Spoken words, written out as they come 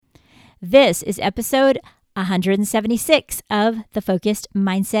This is episode 176 of the Focused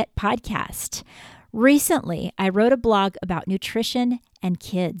Mindset Podcast. Recently, I wrote a blog about nutrition and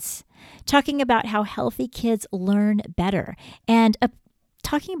kids, talking about how healthy kids learn better and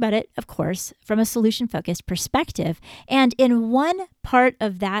talking about it, of course, from a solution-focused perspective. And in one part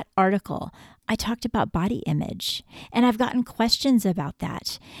of that article, I talked about body image, and I've gotten questions about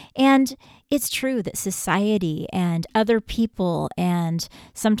that. And it's true that society and other people and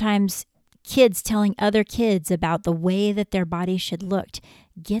sometimes kids telling other kids about the way that their body should look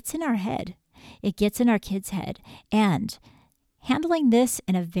gets in our head. It gets in our kids' head. And handling this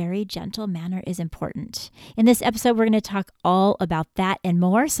in a very gentle manner is important. In this episode, we're going to talk all about that and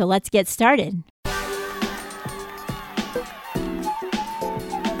more. So let's get started.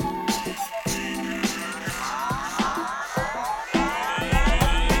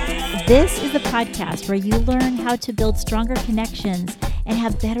 This is the podcast where you learn how to build stronger connections and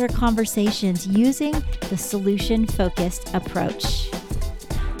have better conversations using the solution-focused approach.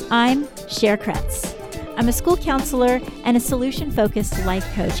 I'm Cher Kretz. I'm a school counselor and a solution-focused life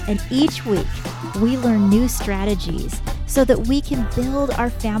coach, and each week we learn new strategies so that we can build our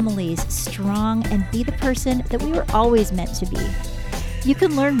families strong and be the person that we were always meant to be. You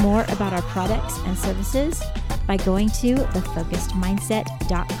can learn more about our products and services by going to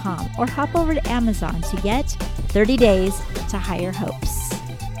thefocusedmindset.com or hop over to Amazon to get 30 Days to Higher Hopes.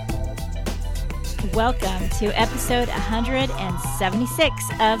 Welcome to episode 176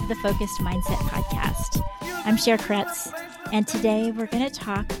 of the Focused Mindset Podcast. I'm Cher Kretz, and today we're going to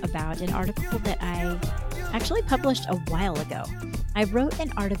talk about an article that I actually published a while ago. I wrote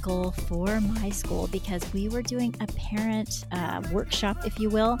an article for my school because we were doing a parent workshop, if you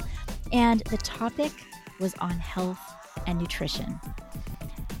will, and the topic was on health and nutrition.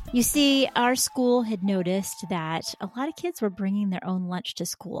 You see, our school had noticed that a lot of kids were bringing their own lunch to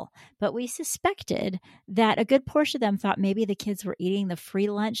school, but we suspected that a good portion of them thought maybe the kids were eating the free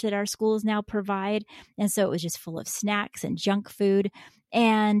lunch that our schools now provide, and so it was just full of snacks and junk food.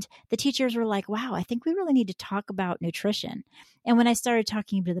 And the teachers were like, wow, I think we really need to talk about nutrition. And when I started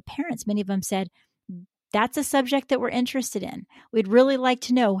talking to the parents, many of them said, that's a subject that we're interested in. We'd really like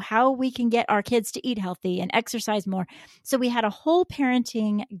to know how we can get our kids to eat healthy and exercise more. So we had a whole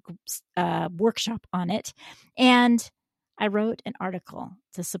parenting workshop on it. And I wrote an article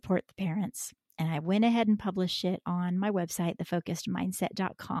to support the parents. And I went ahead and published it on my website,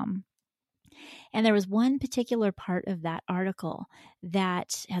 thefocusedmindset.com. And there was one particular part of that article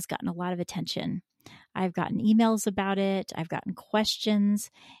that has gotten a lot of attention. I've gotten emails about it. I've gotten questions,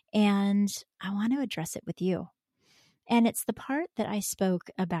 and I want to address it with you. And it's the part that I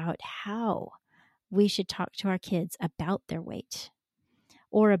spoke about how we should talk to our kids about their weight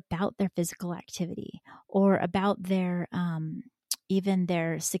or about their physical activity or about their even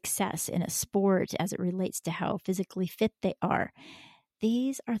their success in a sport as it relates to how physically fit they are.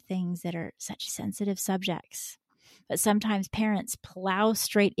 These are things that are such sensitive subjects. But sometimes parents plow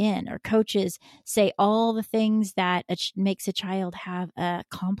straight in, or coaches say all the things that makes a child have a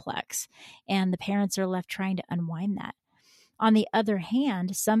complex, and the parents are left trying to unwind that. On the other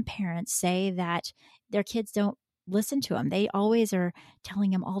hand, some parents say that their kids don't listen to them. They always are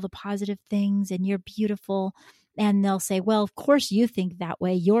telling them all the positive things, and you're beautiful. And they'll say, well, of course you think that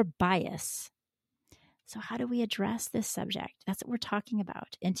way. You're biased. So how do we address this subject? That's what we're talking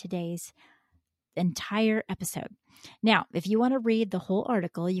about in today's entire episode. Now, if you want to read the whole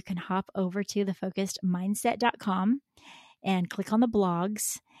article, you can hop over to thefocusedmindset.com and click on the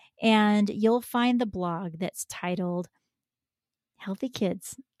blogs, and you'll find the blog that's titled Healthy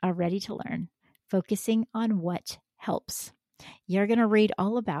Kids Are Ready to Learn, Focusing on What Helps. You're going to read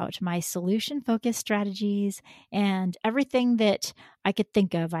all about my solution-focused strategies and everything that I could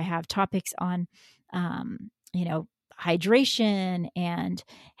think of. I have topics on, hydration and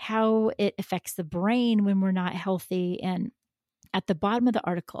how it affects the brain when we're not healthy. And at the bottom of the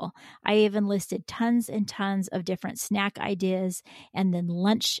article, I even listed tons and tons of different snack ideas and then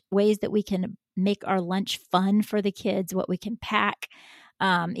lunch ways that we can make our lunch fun for the kids, what we can pack.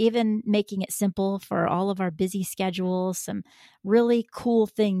 Even making it simple for all of our busy schedules, some really cool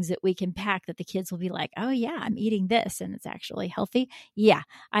things that we can pack that the kids will be like, oh yeah, I'm eating this and it's actually healthy. Yeah,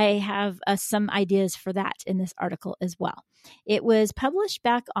 I have some ideas for that in this article as well. It was published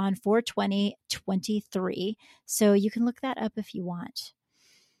back on 4/20/23, so you can look that up if you want.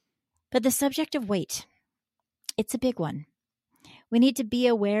 But the subject of weight, it's a big one. We need to be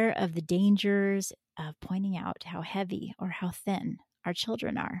aware of the dangers of pointing out how heavy or how thin our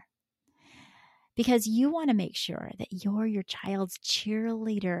children are, because you want to make sure that you're your child's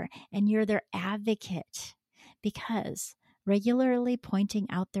cheerleader and you're their advocate, because Regularly pointing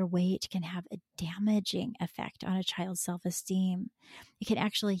out their weight can have a damaging effect on a child's self-esteem. It can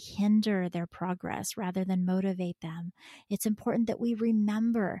actually hinder their progress rather than motivate them. It's important that we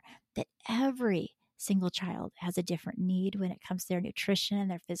remember that every single child has a different need when it comes to their nutrition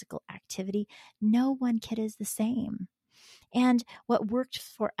and their physical activity. No one kid is the same. And what worked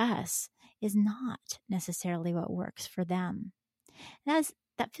for us is not necessarily what works for them.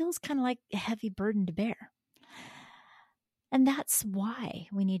 That feels kind of like a heavy burden to bear. And that's why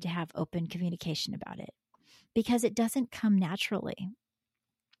we need to have open communication about it, because it doesn't come naturally.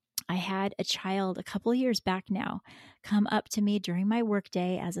 I had a child a couple years back now come up to me during my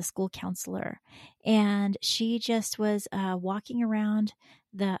workday as a school counselor, and she just was walking around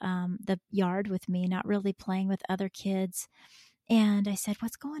the yard with me, not really playing with other kids. And I said,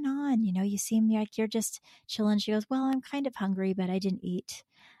 "What's going on? You seem like you're just chilling." She goes, "Well, I'm kind of hungry, but I didn't eat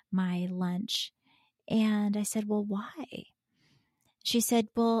my lunch." And I said, "Well, why?" She said,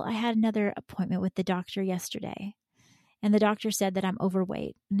 "Well, I had another appointment with the doctor yesterday, and the doctor said that I'm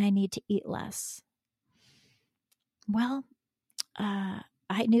overweight and I need to eat less." Well,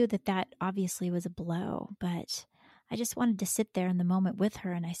 I knew that obviously was a blow, but I just wanted to sit there in the moment with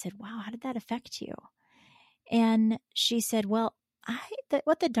her. And I said, "Wow, how did that affect you?" And she said, "Well,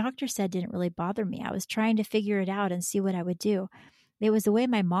 what the doctor said didn't really bother me. I was trying to figure it out and see what I would do. It was the way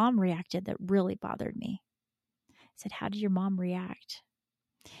my mom reacted that really bothered me." I said, "How did your mom react?"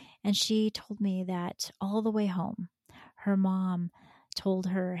 And she told me that all the way home, her mom told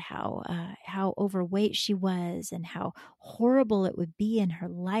her how overweight she was and how horrible it would be in her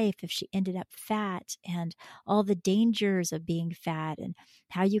life if she ended up fat, and all the dangers of being fat, and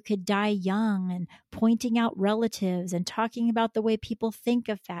how you could die young, and pointing out relatives and talking about the way people think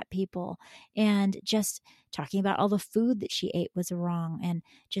of fat people, and just talking about all the food that she ate was wrong, and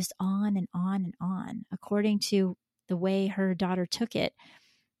just on and on and on. According to the way her daughter took it,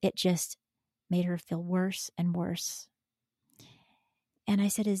 it just made her feel worse and worse. And I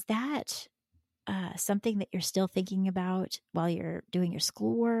said, "Is that something that you're still thinking about while you're doing your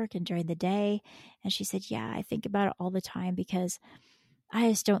schoolwork and during the day?" And she said, "Yeah, I think about it all the time, because I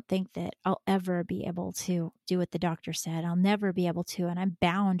just don't think that I'll ever be able to do what the doctor said. I'll never be able to. And I'm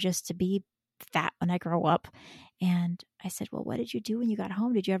bound just to be fat when I grow up." And I said, "Well, what did you do when you got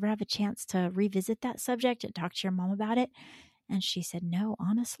home? Did you ever have a chance to revisit that subject and talk to your mom about it?" And she said, "No,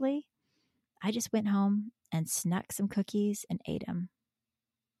 honestly, I just went home and snuck some cookies and ate them."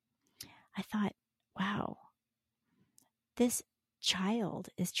 I thought, wow, this child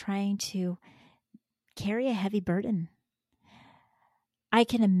is trying to carry a heavy burden. I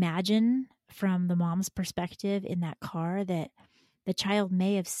can imagine from the mom's perspective in that car that the child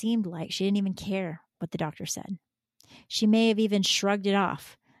may have seemed like she didn't even care what the doctor said. She may have even shrugged it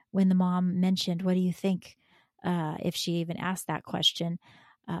off when the mom mentioned, "What do you think?" If she even asked that question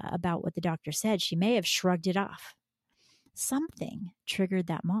about what the doctor said, she may have shrugged it off. Something triggered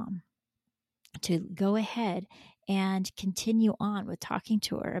that mom to go ahead and continue on with talking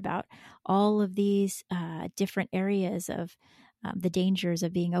to her about all of these different areas of the dangers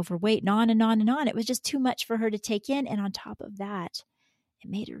of being overweight, and on and on and on. It was just too much for her to take in. And on top of that, it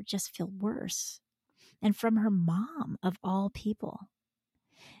made her just feel worse. And from her mom, of all people.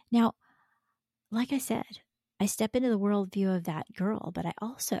 Now, like I said, I step into the worldview of that girl, but I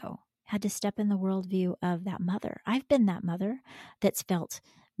also had to step in the worldview of that mother. I've been that mother that's felt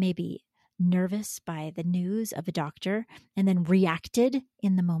maybe nervous by the news of a doctor and then reacted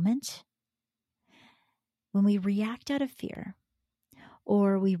in the moment. When we react out of fear,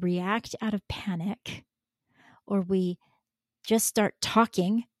 or we react out of panic, or we just start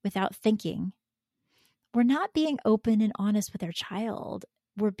talking without thinking, we're not being open and honest with our child.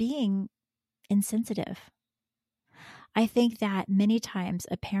 We're being insensitive. I think that many times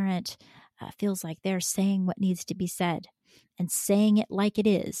a parent feels like they're saying what needs to be said and saying it like it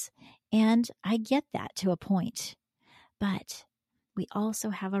is. And I get that to a point. But we also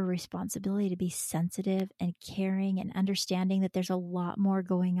have a responsibility to be sensitive and caring and understanding that there's a lot more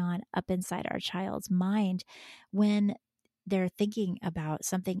going on up inside our child's mind when they're thinking about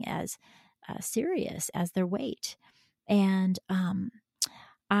something as serious as their weight. And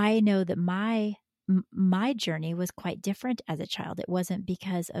I know that my journey was quite different as a child. It wasn't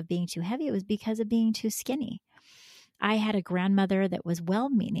because of being too heavy. It was because of being too skinny. I had a grandmother that was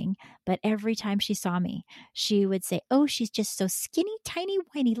well-meaning, but every time she saw me, she would say, "Oh, she's just so skinny, tiny,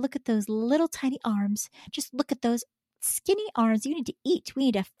 whiny. Look at those little tiny arms. Just look at those skinny arms. You need to eat. We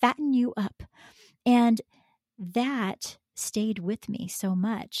need to fatten you up." And that stayed with me so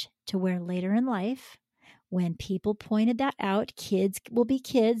much to where later in life, when people pointed that out, kids will be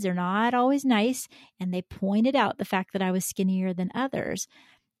kids. They're not always nice. And they pointed out the fact that I was skinnier than others.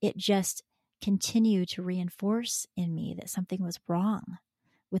 It just continued to reinforce in me that something was wrong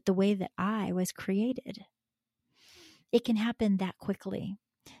with the way that I was created. It can happen that quickly.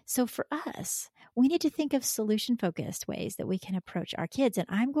 So for us, we need to think of solution-focused ways that we can approach our kids. And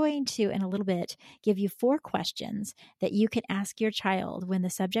I'm going to, in a little bit, give you 4 questions that you can ask your child when the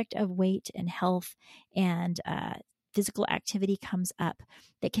subject of weight and health and physical activity comes up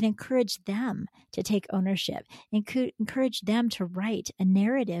that can encourage them to take ownership and encourage them to write a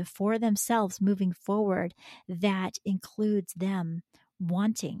narrative for themselves moving forward that includes them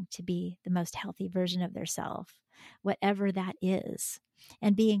wanting to be the most healthy version of themselves, whatever that is,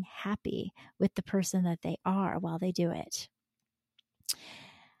 and being happy with the person that they are while they do it.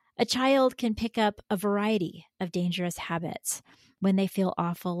 A child can pick up a variety of dangerous habits when they feel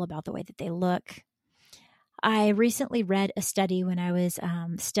awful about the way that they look. I recently read a study when I was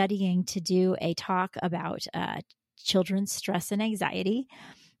studying to do a talk about children's stress and anxiety,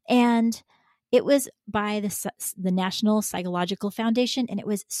 and it was by the National Psychological Foundation, and it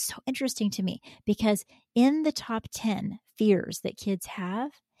was so interesting to me because in the top 10 fears that kids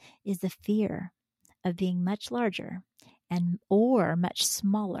have is the fear of being much larger or much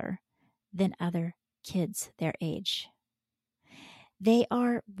smaller than other kids their age. They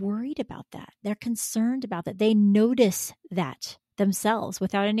are worried about that. They're concerned about that. They notice that themselves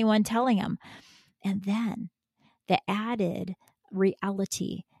without anyone telling them. And then the added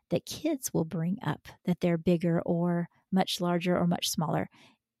reality that kids will bring up that they're bigger or much larger or much smaller,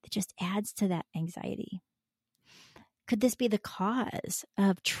 it just adds to that anxiety. Could this be the cause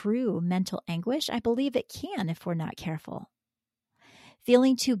of true mental anguish? I believe it can if we're not careful.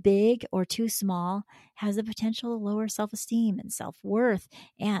 Feeling too big or too small has the potential to lower self-esteem and self-worth.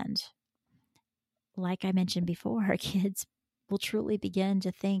 And like I mentioned before, our kids will truly begin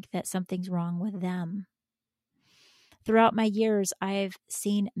to think that something's wrong with them. Throughout my years, I've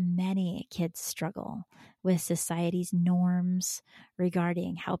seen many kids struggle with society's norms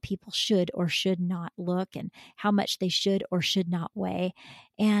regarding how people should or should not look and how much they should or should not weigh.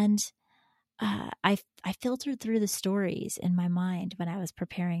 And I filtered through the stories in my mind when I was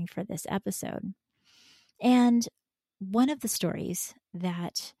preparing for this episode. And one of the stories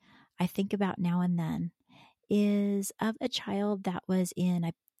that I think about now and then is of a child that was in,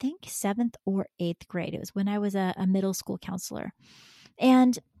 I think, 7th or 8th grade. It was when I was a middle school counselor.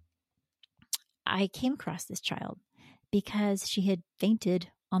 And I came across this child because she had fainted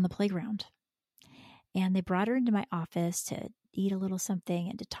on the playground. And they brought her into my office to eat a little something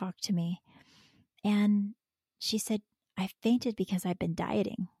and to talk to me. And she said, I fainted because I've been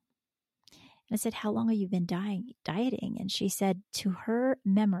dieting. And I said, how long have you been dieting? And she said, to her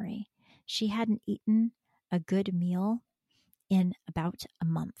memory, she hadn't eaten a good meal in about a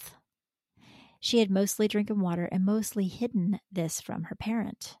month. She had mostly drinking water and mostly hidden this from her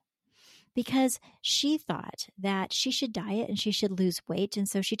parent because she thought that she should diet and she should lose weight. And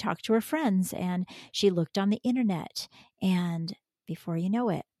so she talked to her friends and she looked on the internet. And before you know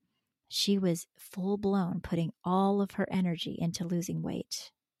it, she was full blown putting all of her energy into losing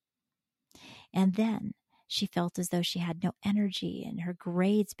weight. And then she felt as though she had no energy and her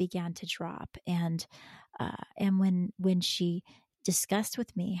grades began to drop. And when she discussed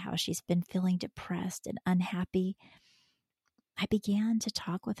with me how she's been feeling depressed and unhappy, I began to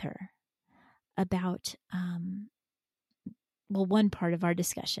talk with her about, one part of our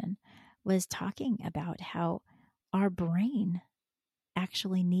discussion was talking about how our brain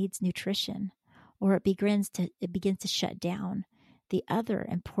actually needs nutrition, or it begins to shut down the other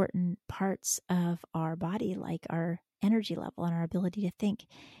important parts of our body, like our energy level and our ability to think.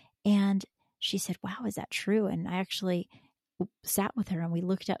 And she said, wow, is that true? And I actually sat with her and we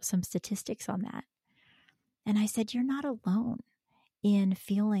looked up some statistics on that. And I said, you're not alone in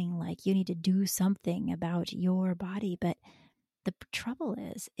feeling like you need to do something about your body. But the trouble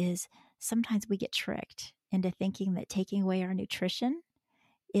is sometimes we get tricked into thinking that taking away our nutrition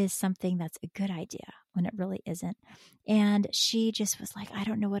is something that's a good idea when it really isn't. And she just was like, I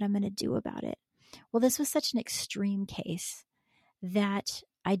don't know what I'm going to do about it. Well, this was such an extreme case that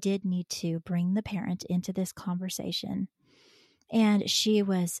I did need to bring the parent into this conversation. And she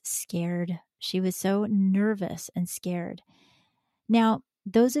was scared. She was so nervous and scared. Now,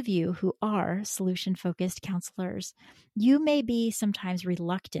 those of you who are solution-focused counselors, you may be sometimes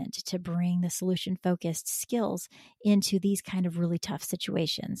reluctant to bring the solution-focused skills into these kind of really tough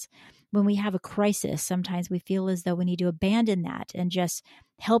situations. When we have a crisis, sometimes we feel as though we need to abandon that and just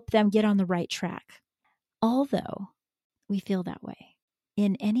help them get on the right track. Although we feel that way,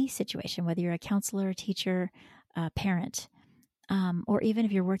 in any situation, whether you're a counselor, teacher, parent, or even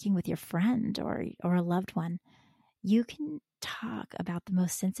if you're working with your friend or a loved one, you can talk about the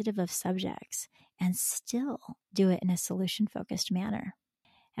most sensitive of subjects and still do it in a solution-focused manner.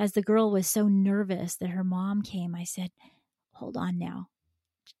 As the girl was so nervous that her mom came, I said, hold on now.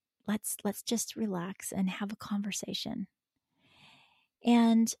 Let's just relax and have a conversation.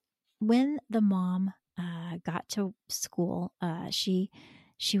 And when the mom got to school, she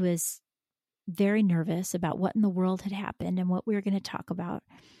was very nervous about what in the world had happened and what we were going to talk about.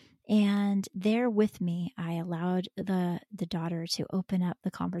 And there with me, I allowed the daughter to open up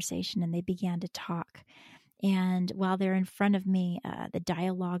the conversation, and they began to talk. And while they're in front of me, the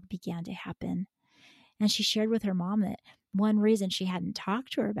dialogue began to happen. And she shared with her mom that one reason she hadn't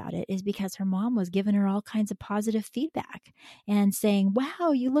talked to her about it is because her mom was giving her all kinds of positive feedback and saying,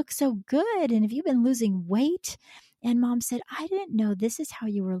 wow, you look so good. And have you been losing weight? And mom said, I didn't know this is how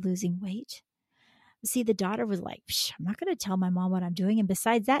you were losing weight. See, the daughter was like, I'm not going to tell my mom what I'm doing. And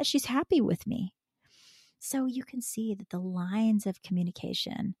besides that, she's happy with me. So you can see that the lines of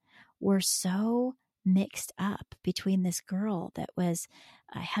communication were so mixed up between this girl that was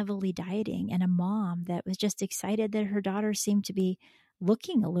heavily dieting and a mom that was just excited that her daughter seemed to be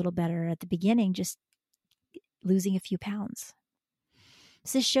looking a little better at the beginning, just losing a few pounds.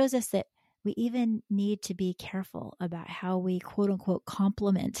 So this shows us that we even need to be careful about how we quote unquote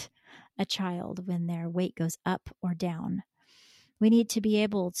compliment a child when their weight goes up or down. We need to be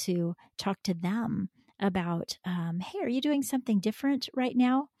able to talk to them about, hey, are you doing something different right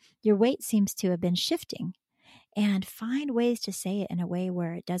now? Your weight seems to have been shifting. And find ways to say it in a way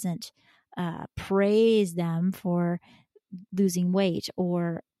where it doesn't praise them for losing weight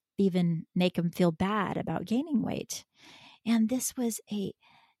or even make them feel bad about gaining weight. And this was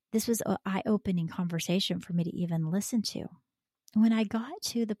an eye-opening conversation for me to even listen to. When I got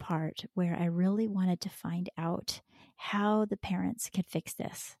to the part where I really wanted to find out how the parents could fix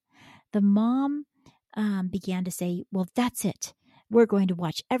this, the mom began to say, well, that's it. We're going to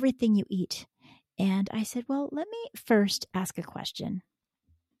watch everything you eat. And I said, well, let me first ask a question.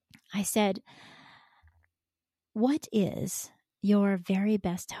 I said, what is your very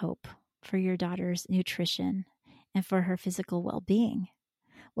best hope for your daughter's nutrition and for her physical well-being?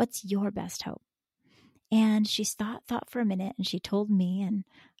 What's your best hope? And she thought for a minute, and she told me, and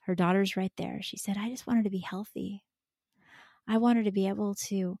her daughter's right there. She said, I just want her to be healthy. I want her to be able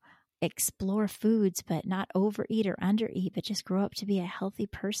to explore foods, but not overeat or undereat, but just grow up to be a healthy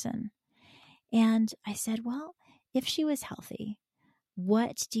person. And I said, well, if she was healthy,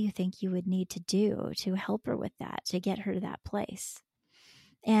 what do you think you would need to do to help her with that, to get her to that place?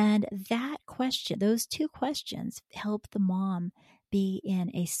 And that question, those two questions, help the mom be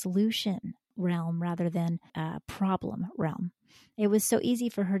in a solution realm rather than a problem realm. It was so easy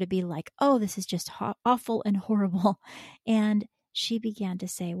for her to be like, oh, this is just awful and horrible. And she began to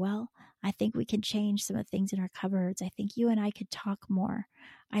say, well, I think we can change some of the things in our cupboards. I think you and I could talk more.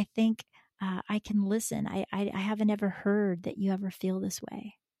 I think I can listen. I haven't ever heard that you ever feel this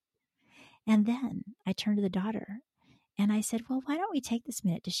way. And then I turned to the daughter and I said, well, why don't we take this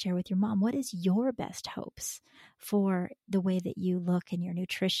minute to share with your mom, what is your best hopes for the way that you look and your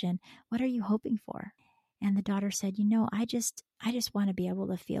nutrition? What are you hoping for? And the daughter said, I just want to be able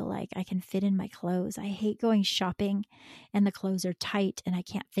to feel like I can fit in my clothes. I hate going shopping and the clothes are tight and I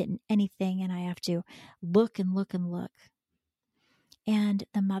can't fit in anything and I have to look and look and look. And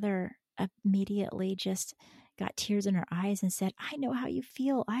the mother immediately just got tears in her eyes and said, I know how you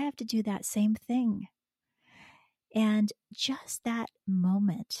feel. I have to do that same thing. And just that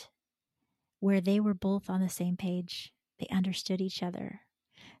moment where they were both on the same page, they understood each other.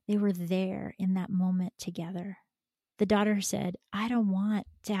 They were there in that moment together. The daughter said, I don't want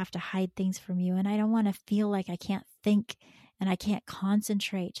to have to hide things from you, and I don't want to feel like I can't think and I can't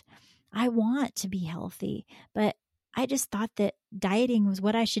concentrate. I want to be healthy, but I just thought that dieting was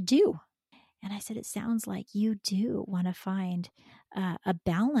what I should do. And I said, it sounds like you do want to find a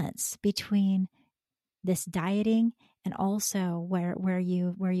balance between this dieting and also where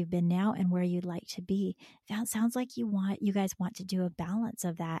you've been now and where you'd like to be. That sounds like you guys want to do a balance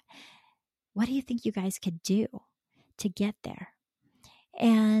of that. What do you think you guys could do to get there?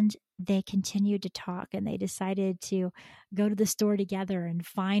 And they continued to talk and they decided to go to the store together and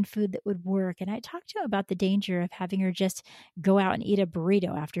find food that would work. And I talked to him about the danger of having her just go out and eat a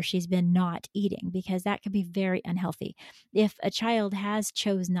burrito after she's been not eating, because that could be very unhealthy. If a child has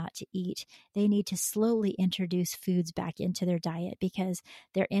chose not to eat, they need to slowly introduce foods back into their diet because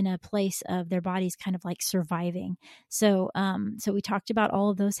they're in a place of their body's kind of like surviving. So we talked about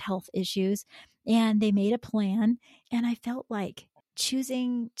all of those health issues and they made a plan. And I felt like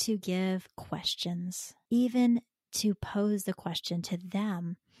choosing to give questions, even to pose the question to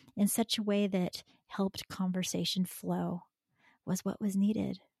them in such a way that helped conversation flow, was what was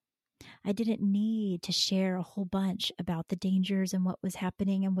needed. I didn't need to share a whole bunch about the dangers and what was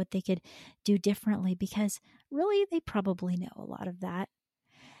happening and what they could do differently, because really they probably know a lot of that.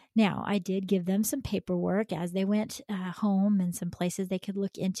 Now, I did give them some paperwork as they went home and some places they could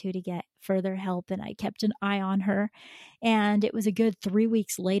look into to get further help. And I kept an eye on her. And it was a good 3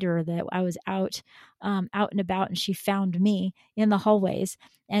 weeks later that I was out and about, and she found me in the hallways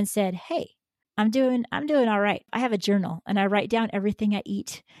and said, "Hey, I'm doing all right. I have a journal and I write down everything I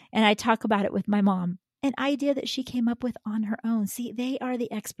eat and I talk about it with my mom." An idea that she came up with on her own. See, they are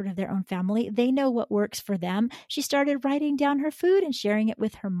the expert of their own family. They know what works for them. She started writing down her food and sharing it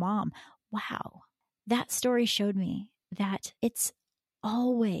with her mom. Wow. That story showed me that it's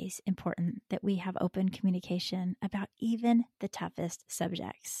always important that we have open communication about even the toughest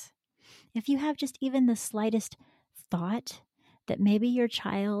subjects. If you have just even the slightest thought that maybe your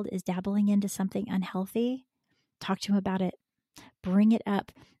child is dabbling into something unhealthy, talk to them about it. Bring it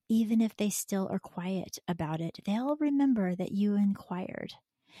up. Even if they still are quiet about it, they'll remember that you inquired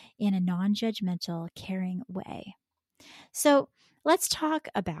in a non-judgmental, caring way. So let's talk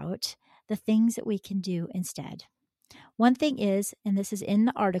about the things that we can do instead. One thing is, and this is in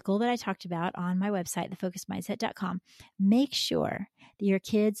the article that I talked about on my website, thefocusedmindset.com, make sure that your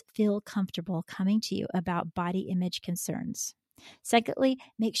kids feel comfortable coming to you about body image concerns. Secondly,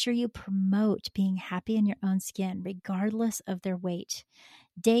 make sure you promote being happy in your own skin, regardless of their weight,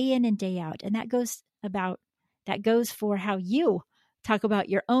 day in and day out. And that goes for how you talk about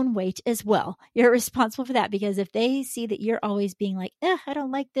your own weight as well. You're responsible for that, because if they see that you're always being like, I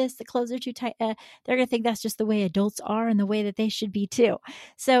don't like this, the clothes are too tight, they're going to think that's just the way adults are and the way that they should be too.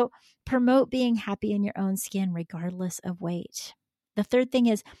 So promote being happy in your own skin, regardless of weight. The third thing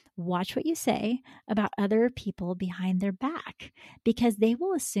is watch what you say about other people behind their back, because they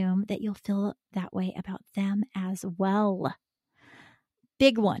will assume that you'll feel that way about them as well.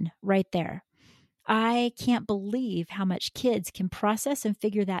 Big one right there. I can't believe how much kids can process and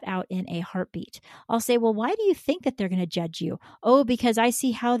figure that out in a heartbeat. I'll say, well, why do you think that they're going to judge you? Oh, because I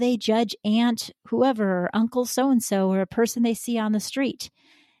see how they judge Aunt whoever, or Uncle so-and-so, or a person they see on the street.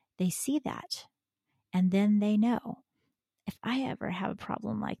 They see that, and then they know, if I ever have a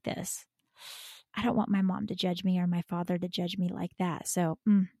problem like this, I don't want my mom to judge me or my father to judge me like that. So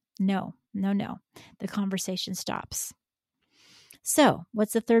no. The conversation stops. So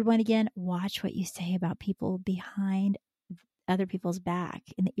what's the third one again? Watch what you say about people behind other people's back,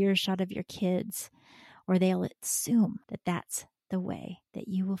 in the earshot of your kids, or they'll assume that that's the way that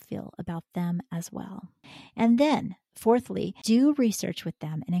you will feel about them as well. And then fourthly, do research with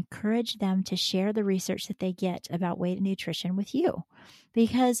them and encourage them to share the research that they get about weight and nutrition with you.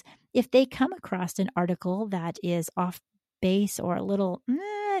 Because if they come across an article that is off base or a little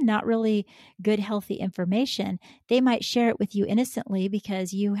not really good, healthy information, they might share it with you innocently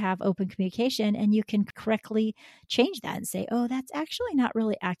because you have open communication and you can correctly change that and say, oh, that's actually not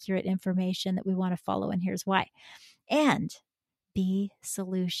really accurate information that we want to follow, and here's why. And be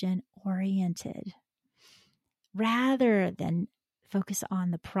solution oriented rather than focus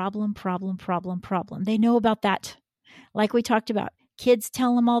on the problem. They know about that. Like we talked about, kids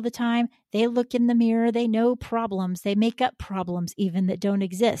tell them all the time. They look in the mirror. They know problems. They make up problems even that don't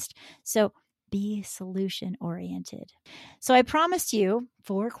exist. So be solution oriented. So I promised you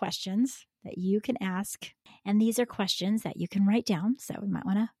 4 questions that you can ask. And these are questions that you can write down. So we might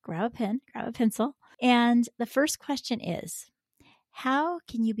want to grab a pen, grab a pencil. And the first question is, how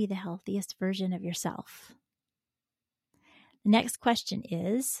can you be the healthiest version of yourself? The next question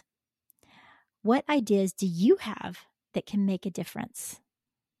is, what ideas do you have that can make a difference?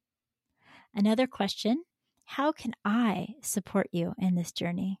 Another question, how can I support you in this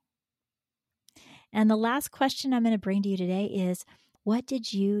journey? And the last question I'm going to bring to you today is, what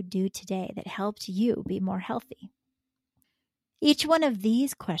did you do today that helped you be more healthy? Each one of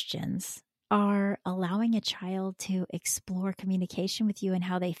these questions are allowing a child to explore communication with you and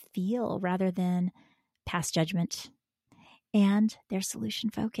how they feel rather than pass judgment. And they're solution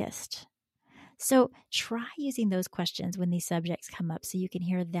focused. So try using those questions when these subjects come up so you can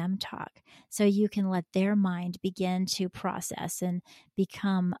hear them talk, so you can let their mind begin to process and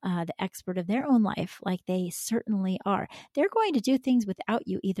become the expert of their own life, like they certainly are. They're going to do things without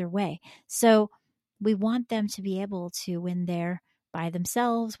you either way. So we want them to be able to, when they're by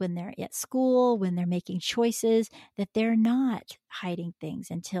themselves, when they're at school, when they're making choices, that they're not hiding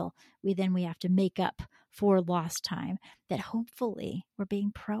things until we have to make up for lost time, that hopefully we're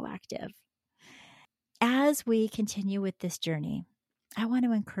being proactive. As we continue with this journey, I want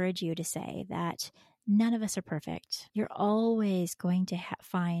to encourage you to say that none of us are perfect. You're always going to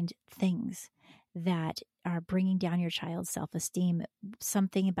find things that are bringing down your child's self-esteem,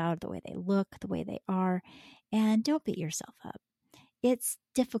 something about the way they look, the way they are, and don't beat yourself up. It's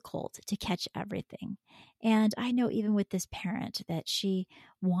difficult to catch everything. And I know even with this parent that she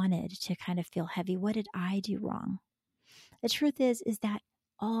wanted to kind of feel heavy. What did I do wrong? The truth is that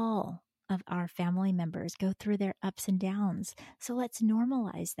all of our family members go through their ups and downs. So let's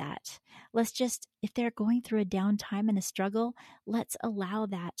normalize that. Let's just, if they're going through a down time and a struggle, let's allow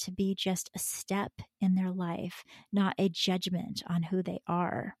that to be just a step in their life, not a judgment on who they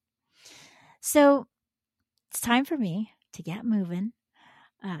are. So it's time for me to get moving.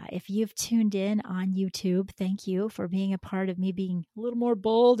 If you've tuned in on YouTube, thank you for being a part of me being a little more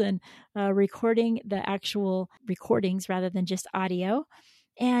bold and recording the actual recordings rather than just audio.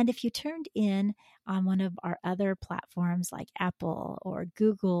 And if you turned in on one of our other platforms like Apple or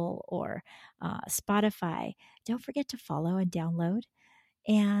Google or Spotify, don't forget to follow and download.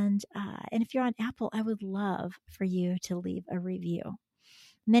 And if you're on Apple, I would love for you to leave a review.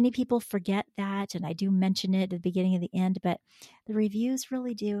 Many people forget that, and I do mention it at the beginning and the end, but the reviews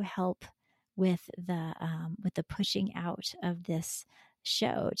really do help with the pushing out of this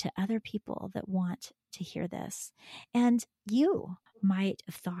show to other people that want to hear this. And you might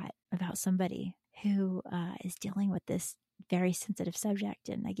have thought about somebody who is dealing with this very sensitive subject,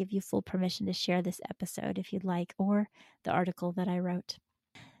 and I give you full permission to share this episode if you'd like, or the article that I wrote.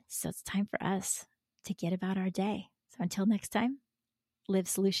 So it's time for us to get about our day. So until next time, live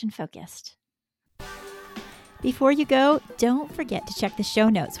solution focused. Before you go, don't forget to check the show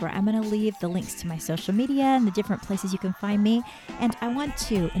notes where I'm going to leave the links to my social media and the different places you can find me. And I want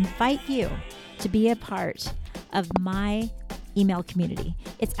to invite you to be a part of my email community.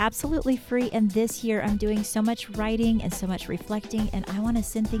 It's absolutely free, and this year I'm doing so much writing and so much reflecting, and I want to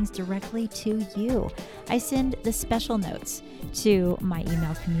send things directly to you. I send the special notes to my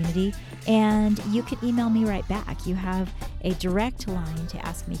email community, and you can email me right back. You have a direct line to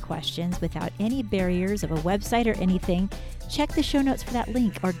ask me questions without any barriers of a website or anything. Check the show notes for that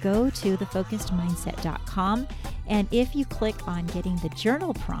link, or go to thefocusedmindset.com, and if you click on getting the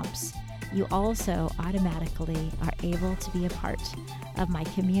journal prompts, you also automatically are able to be a part of my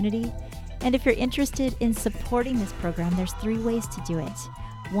community. And if you're interested in supporting this program, there's 3 ways to do it.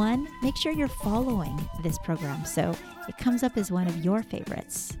 1, make sure you're following this program so it comes up as one of your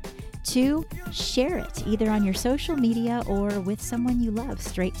favorites. 2, share it either on your social media or with someone you love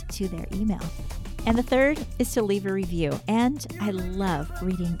straight to their email. And the 3rd is to leave a review, and I love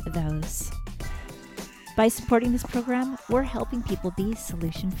reading those. By supporting this program, we're helping people be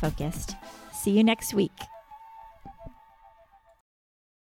solution focused. See you next week.